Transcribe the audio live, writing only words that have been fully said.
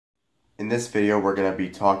In this video, we're going to be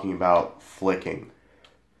talking about flicking.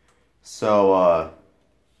 So,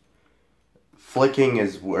 flicking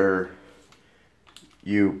is where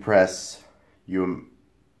you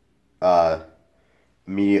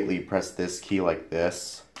immediately press this key like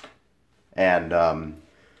this, and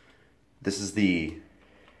this is the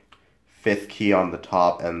fifth key on the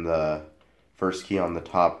top and the first key on the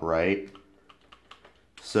top right.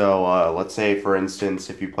 So, let's say, for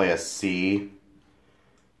instance, if you play a C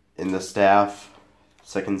in the staff,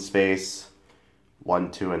 second space,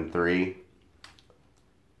 1, 2, and 3.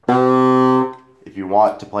 If you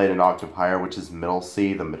want to play it an octave higher, which is middle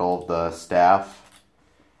C, the middle of the staff,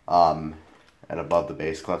 and above the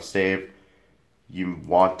bass clef stave, you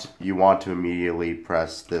want to immediately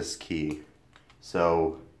press this key.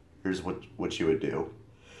 So here's what you would do.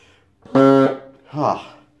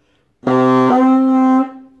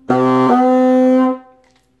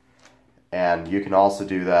 And you can also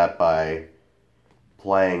do that by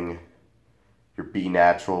playing your B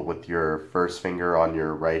natural with your first finger on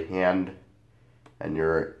your right hand, and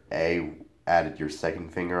your A added your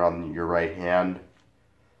second finger on your right hand,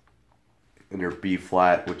 and your B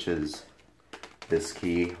flat, which is this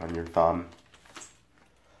key on your thumb.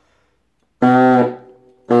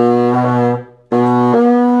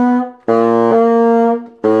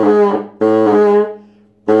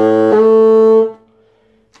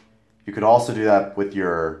 You could also do that with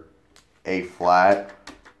your A flat,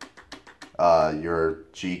 your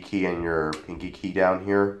G key, and your pinky key down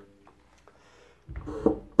here,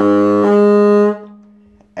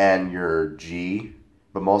 and your G,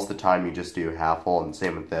 but most of the time you just do half hole, and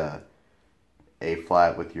same with the A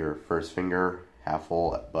flat with your first finger, half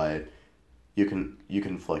hole, but you can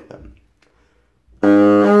flick them.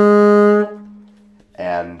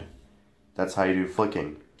 And that's how you do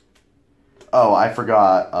flicking. Oh, I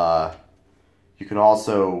forgot, you can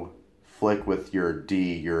also flick with your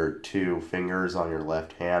D, your two fingers on your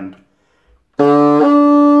left hand.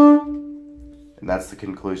 And that's the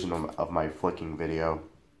conclusion of my flicking video.